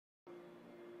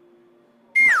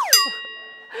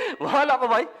Bahala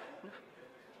ko, bay.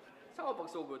 Saan ko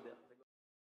pagsugod niya?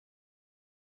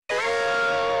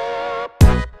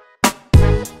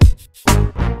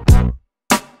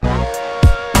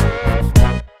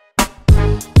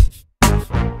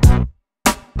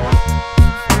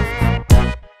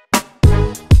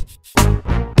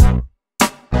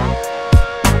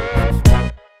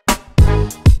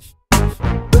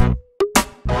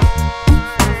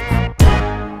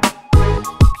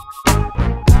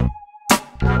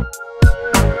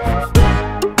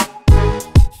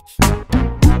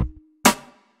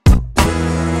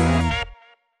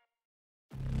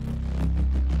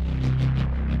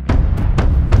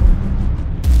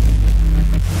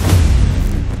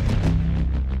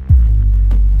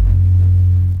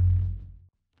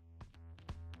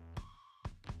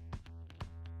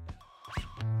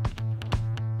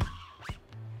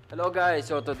 Hello guys,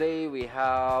 so today we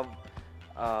have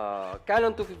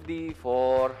Canon 250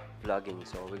 for vlogging.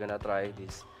 So we're gonna try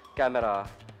this camera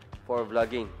for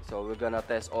vlogging. So we're gonna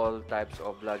test all types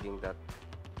of vlogging that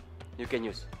you can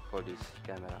use for this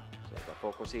camera. So the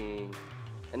focusing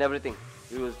and everything.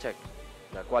 We will check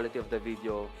the quality of the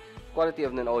video, quality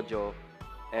of the audio,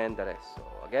 and the rest. So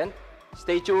again,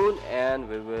 stay tuned and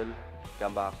we will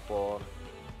come back for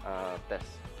test.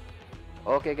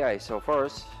 Okay guys, so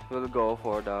first we'll go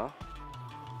for the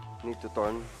need to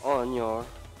turn on your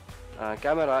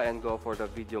camera and go for the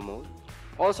video mode.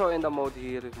 Also in the mode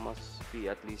here, it must be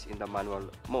at least in the manual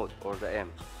mode or the M.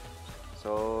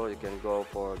 So you can go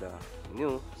for the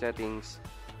new settings,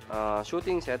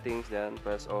 shooting settings, then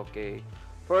press OK.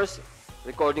 First,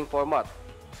 recording format.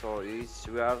 So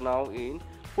we are now in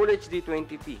Full HD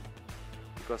 20p.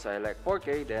 Because I like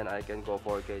 4K, then I can go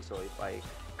 4K. So if I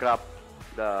crop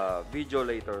the video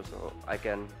later, so I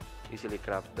can easily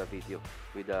crop the video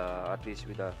with at least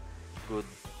with a good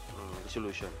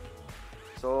resolution.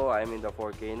 So I'm in the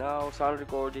 4K now. Sound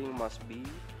recording must be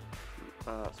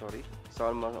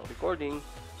sound recording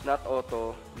not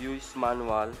auto. Use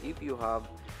manual if you have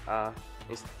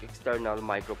external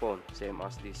microphone, same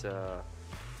as this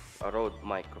Rode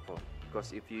microphone,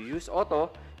 because if you use auto,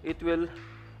 it will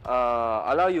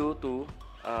allow you to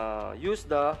use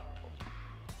the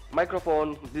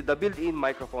microphone, the built-in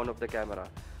microphone of the camera.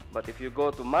 But if you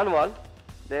go to manual,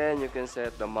 then you can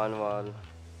set the manual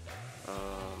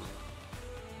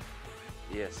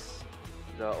yes,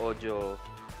 the audio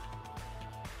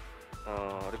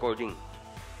recording.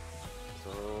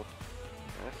 So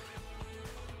yes,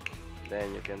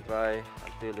 then you can try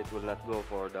until it will not go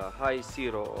for the high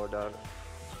zero or the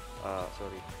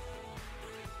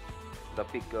the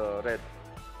peak red.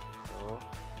 So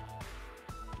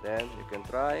then you can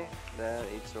try, then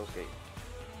it's okay.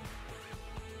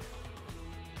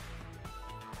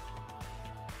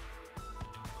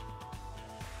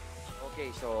 Okay,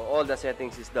 so all the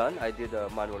settings is done. I did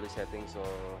manually setting, so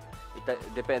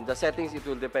it depends. The settings, it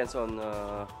will depends on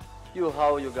you,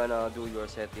 how you gonna do your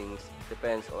settings.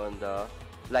 Depends on the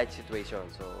light situation.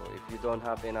 So if you don't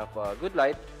have enough good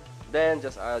light, then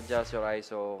just adjust your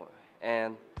ISO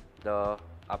and the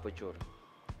aperture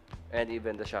and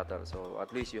even the shutter. So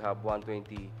at least you have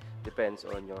 120, depends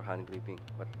on your hand gripping.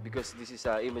 But because this is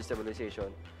image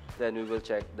stabilization, then we will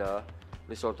check the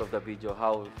result of the video,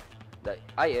 how the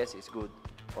IS is good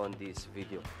on this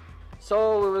video.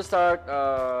 So we will start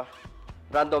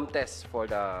random test for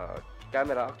the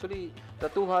camera. Actually, the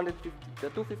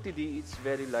 250D is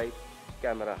very light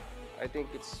camera. I think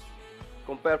it's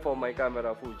compared for my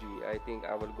camera Fuji. I think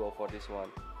I will go for this one.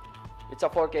 It's a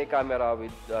 4K camera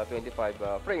with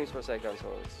 25 frames per second,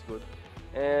 so it's good.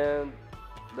 And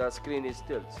the screen is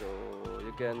still, so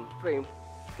you can frame,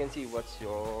 you can see what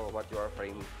you are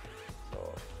framing.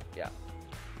 So yeah.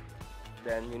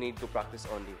 Then you need to practice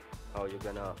only how you're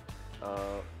gonna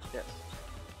yes,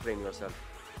 frame yourself.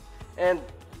 And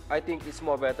I think it's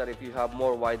more better if you have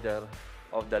more wider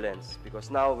of the lens, because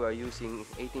now we're using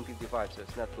 1855, so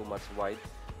it's not too much wide,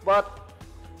 but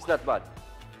it's not bad.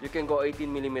 You can go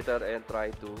 18mm and try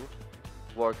to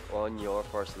work on your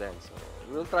first lens. So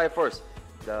we'll try first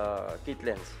the kit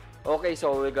lens. Okay,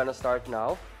 so we're gonna start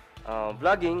now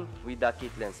vlogging with the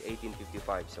kit lens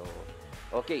 1855. So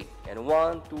okay, and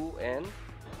 1, 2, and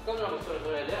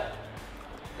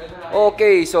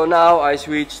okay, so now I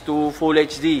switch to Full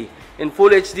HD. In Full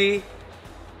HD,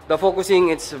 the focusing,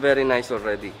 it's very nice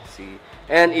already, see,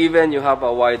 and even you have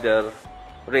a wider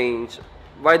range,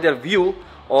 wider view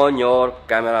on your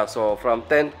camera. So from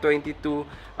 1022,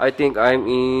 I think I'm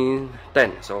in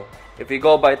 10. So if we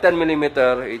go by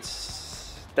 10mm,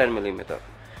 it's 10mm.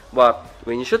 But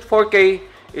when you shoot 4K,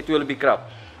 it will be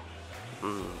cropped.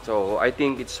 So I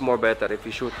think it's more better if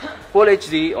you shoot full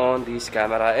HD on this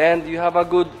camera and you have a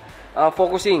good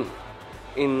focusing.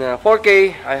 In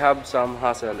 4K, I have some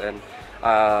hassle and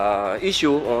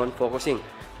issue on focusing,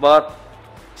 but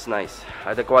it's nice.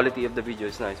 The quality of the video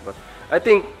is nice, but I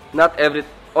think not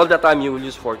all the time you will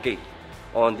use 4K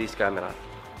on this camera.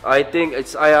 I think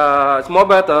it's more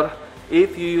better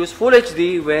if you use full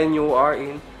HD when you are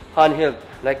in handheld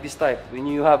like this type, when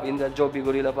you have in the Joby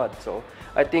Gorilla Pod. So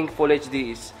I think full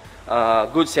HD is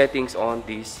good settings on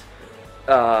this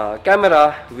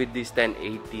camera with this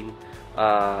 10-18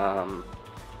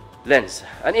 lens,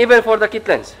 and even for the kit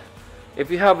lens. If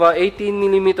you have a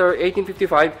 18mm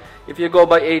 1855, if you go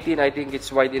by 18, I think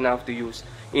it's wide enough to use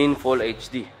in full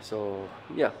HD. So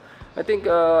yeah, I think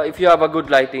if you have a good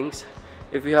lightings,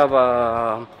 if you have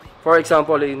for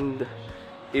example,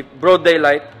 if broad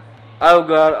daylight,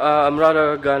 I'm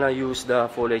rather gonna use the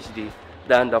full HD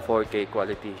than the 4K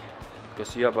quality,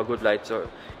 because you have a good light, so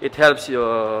it helps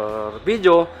your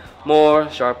video more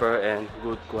sharper and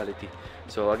good quality.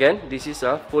 So again, this is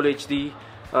a full HD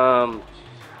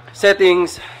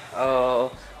settings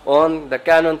on the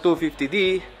Canon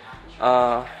 250D,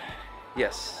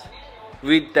 yes,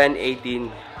 with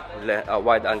 10-18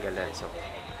 wide angle lens. So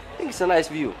I think it's a nice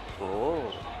view.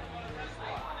 Oh,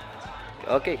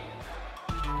 okay.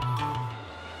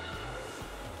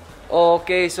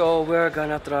 Okay, so we're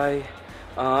gonna try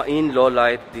in low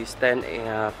light this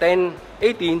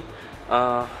 10-18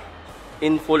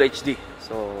 in full HD.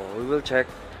 So we will check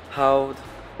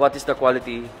what is the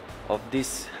quality of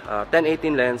this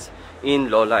 10-18 lens in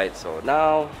low light. So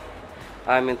now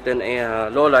I'm in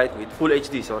low light with full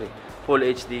HD, full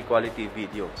HD quality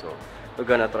video. So we're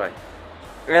gonna try.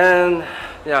 And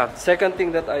yeah, second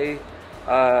thing that I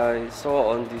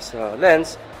saw on this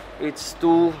lens, it's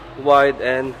too wide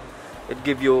and it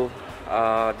gives you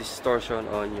distortion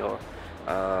on your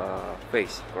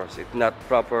face. Of course, it's not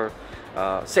proper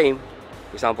same.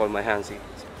 For example, my hands,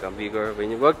 it's become bigger.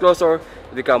 When you work closer,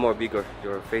 it become more bigger.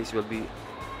 Your face will be,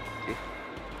 see?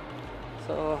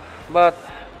 So, but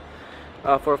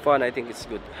for fun, I think it's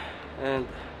good. And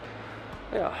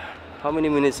yeah, how many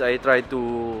minutes I tried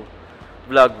to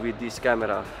vlog with this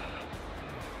camera?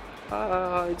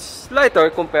 It's lighter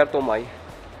compared to my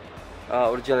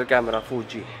original camera,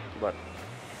 Fuji. But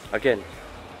again,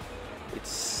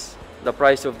 it's the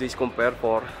price of this compared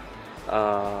for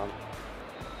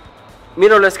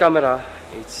mirrorless camera.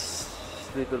 It's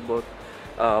little bit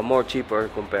more cheaper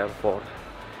compared for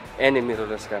any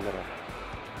mirrorless camera.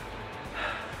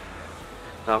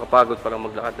 Nakakapagod parang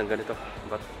maglakad ng ganito.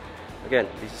 But again,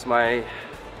 this is my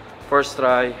first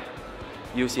try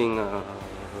using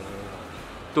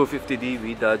 250D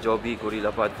with the Joby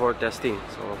Gorilla Pod for testing.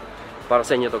 So para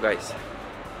sa inyo to, guys,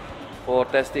 for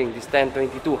testing this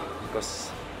 10-22,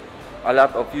 because a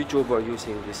lot of YouTubers are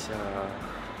using this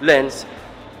lens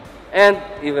and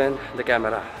even the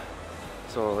camera.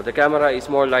 So the camera is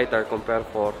more lighter compared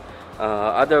for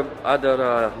other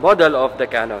model of the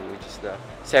Canon, which is the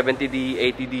 70D,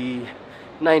 80D,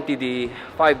 90D,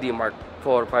 5D Mark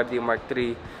IV, 5D Mark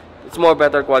III. It's more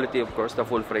better quality, of course, the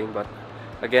full frame, but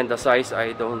again, the size,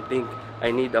 I don't think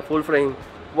I need a full frame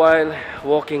while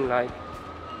walking like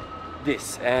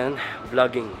this and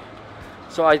vlogging.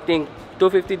 So I think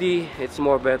 250D, it's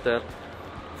more better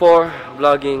for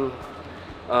vlogging,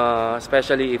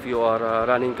 especially if you are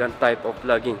running gun type of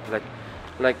vlogging,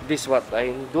 like this what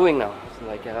I'm doing now. It's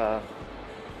like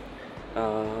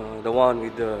the one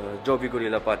with the Joby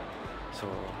Gorilla Pod. So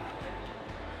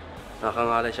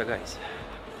nakangalay siya, guys,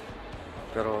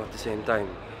 pero at the same time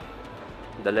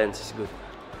the lens is good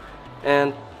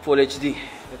and full HD.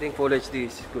 I think full HD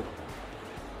is good.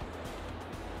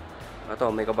 Ito,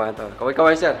 may kabayan tayo.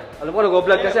 Kaway, sir. Alam ko,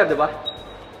 nag-vlog ka, sir, di ba?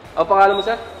 Ang pangalan mo,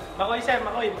 sir? Makoy, sir.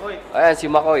 Makoy. Ayan, si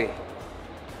Makoy.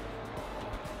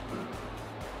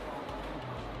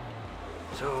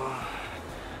 So,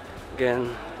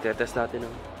 again, tetest natin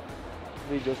ang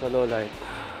video sa low light.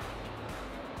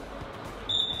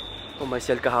 Kung may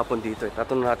cell kahapon dito,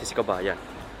 tatanong natin si kabayan.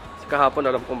 Si kahapon,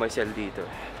 alam kung may cell dito.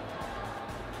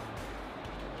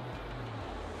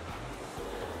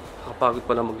 Nakapagod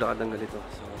pala maglakad ng ganito.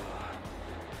 So,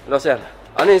 hello, sir.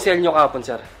 Ano yung sale nyo kahapon,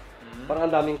 sir? Parang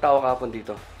ang daming tao kahapon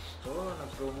dito. Oo,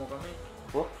 nag-promo kami.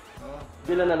 Oh?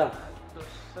 Bila na lang? Tapos,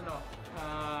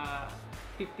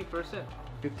 50%.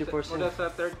 50%? Mula sa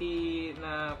 30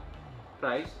 na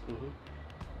price,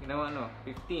 ginawa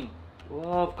 15.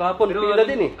 Wow, kahapon Pero pila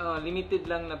din eh. Limited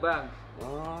lang na bag.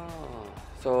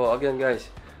 So, again, guys,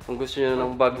 kung gusto nyo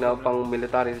ng bag na pang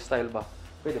military style ba?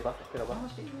 Pwede ba? Pwede ba?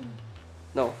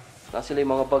 No. Nasa sila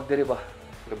yung mga bag diri ba?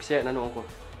 Gabisaya na noon ko.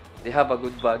 They have a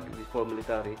good bag for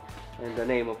military. And the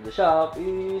name of the shop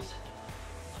is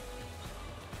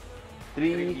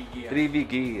 3V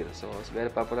Gear. So, it's very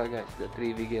popular guys, the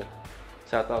 3V Gear.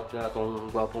 Shout out sa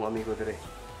atong gwapong amigo dire.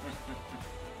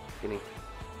 Kini.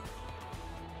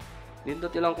 Dito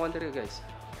tilang quantity guys.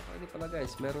 Pwede pala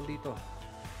guys, meron dito.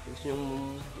 Gusto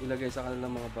yung ilagay sa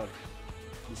kanilang mga bag.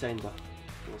 Design ba?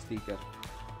 Yung sticker.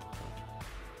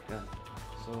 Yan.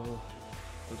 So,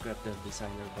 look at the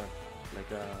designer bag. Like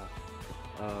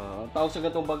ang tawag sa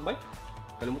ganitong bag ba?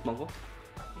 Kalimut man ko.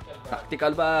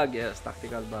 Tactical bag. Yes,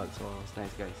 tactical bag. So, it's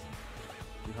nice guys.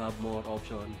 You have more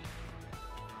option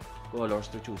colors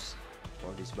to choose for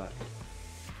this bag.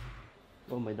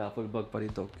 Oh, may duffel bag pa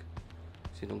rin to.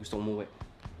 Sinong gustong umuwi?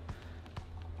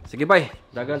 Sige, bye.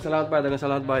 Dagan sa lahat, bye. Dagan sa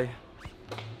lahat, bye.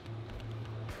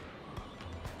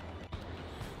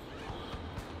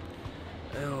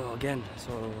 Oh, again,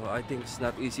 so I think it's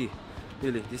not easy.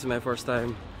 Really, this is my first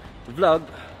time to vlog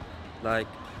like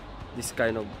this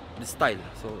kind of this style.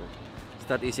 So it's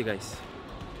not easy, guys.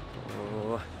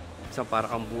 So, isang para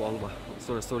kang buang ba?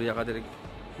 Storya ka direct.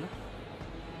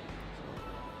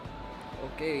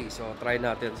 Okay, so try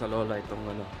natin sa low light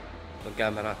itong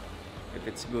camera. If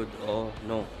it's good or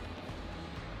no.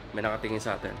 May nakatingin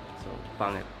sa atin. So,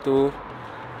 pangit. 2,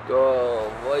 go.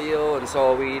 Ayun.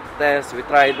 So, we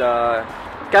tried the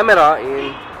camera in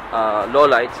low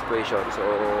light situation. So,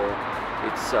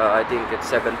 it's, I think it's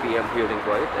 7 PM here in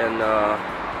Kuwait. And,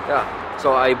 yeah.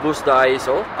 So, I boost the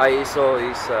ISO. ISO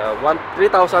is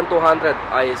 3200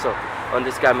 ISO on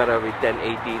this camera with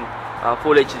 1080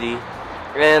 Full HD.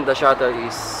 And the shutter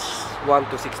is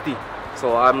 1:60.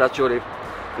 So, I'm not sure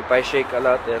if I shake a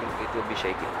lot, then it will be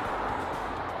shaking.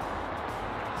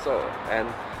 So, and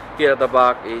here at the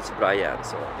back is Brian.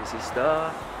 So, this is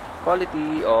the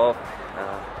quality of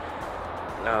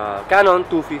Canon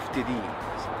 250D.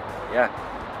 So, yeah.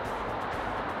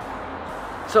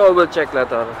 So, we'll check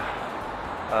later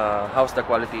how's the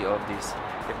quality of this.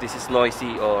 If this is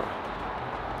noisy or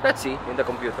let's see in the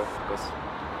computer because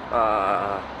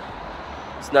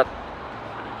it's not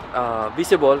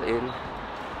visible in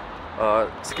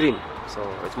screen. So,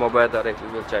 it's more better if we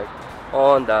will check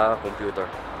on the computer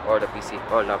or the PC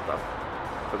or laptop.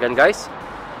 Again guys,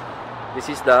 this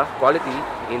is the quality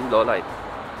in low light.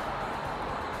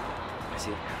 I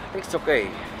see. I think it's okay.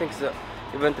 I think it's,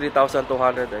 even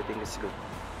 3200 I think it's good.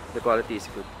 The quality is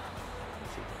good.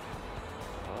 Let's see.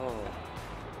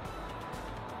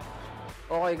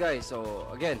 Oh. Okay guys, so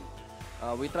again,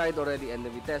 we tried already and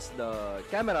we test the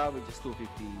camera which is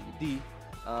 250D.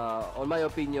 On my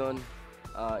opinion,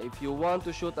 if you want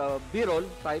to shoot a B-roll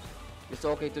type, it's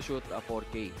okay to shoot a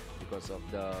 4K because of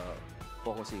the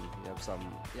focusing. You have some,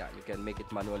 yeah, you can make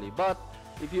it manually. But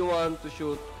if you want to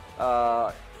shoot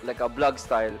like a vlog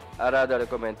style, I rather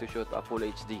recommend to shoot a full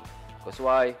HD. Because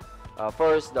why?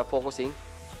 First, the focusing.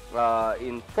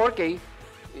 In 4K,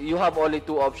 you have only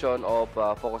two options of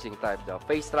focusing type: the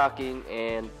face tracking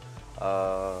and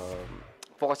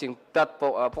focusing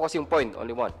point,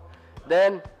 only one.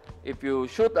 Then, if you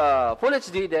shoot full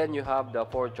HD, then you have the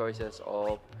 4 choices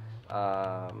of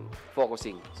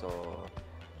focusing. So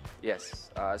yes,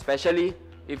 especially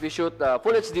if you shoot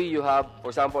full HD, you have, for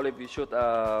example, if you shoot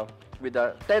with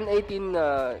a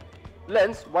 10-18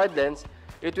 lens, wide lens,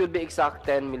 it will be exact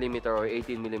 10mm or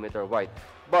 18mm wide.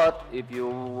 But if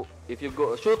you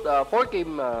go shoot 4K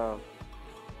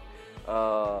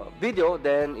video,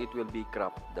 then it will be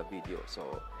cropped the video.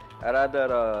 So I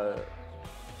rather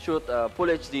shoot full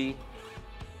HD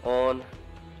on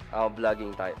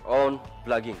vlogging type, on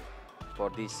vlogging for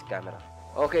this camera.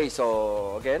 Okay,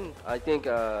 so again, I think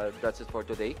that's it for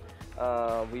today.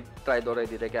 We tried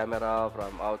already the camera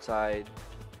from outside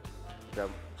the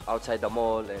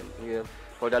mall, and here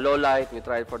for the low light, we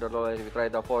tried for the low light, we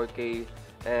tried the 4K,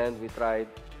 and we tried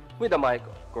with the mic,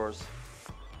 of course.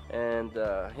 And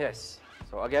yes,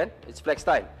 so again, it's flex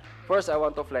time. First, I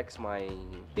want to flex my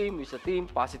team. It's a team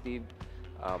positive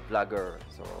vlogger.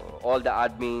 So all the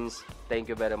admins, thank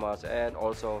you very much, and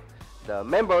also the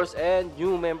members and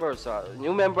new members.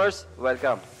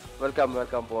 Welcome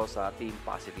po sa Team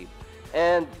Positive.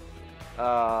 And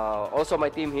also my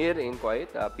team here in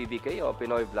Kuwait, PBK or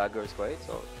Pinoy Vloggers Kuwait.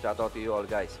 So shout out to you all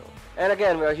guys. So, and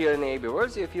again, we are here in AB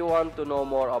Worlds. If you want to know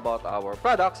more about our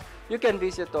products, you can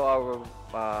visit to our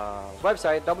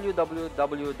website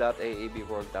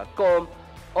www.aabworld.com,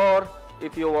 or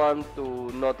if you want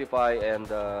to notify and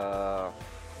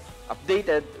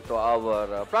updated to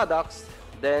our products,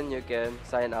 then you can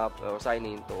sign up or sign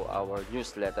in to our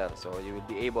newsletter. So you will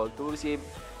be able to receive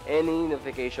any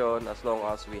notification as long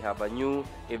as we have a new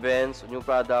events, new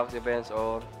products, events,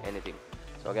 or anything.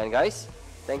 So again guys,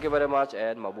 Thank you very much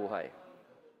and mabuhay.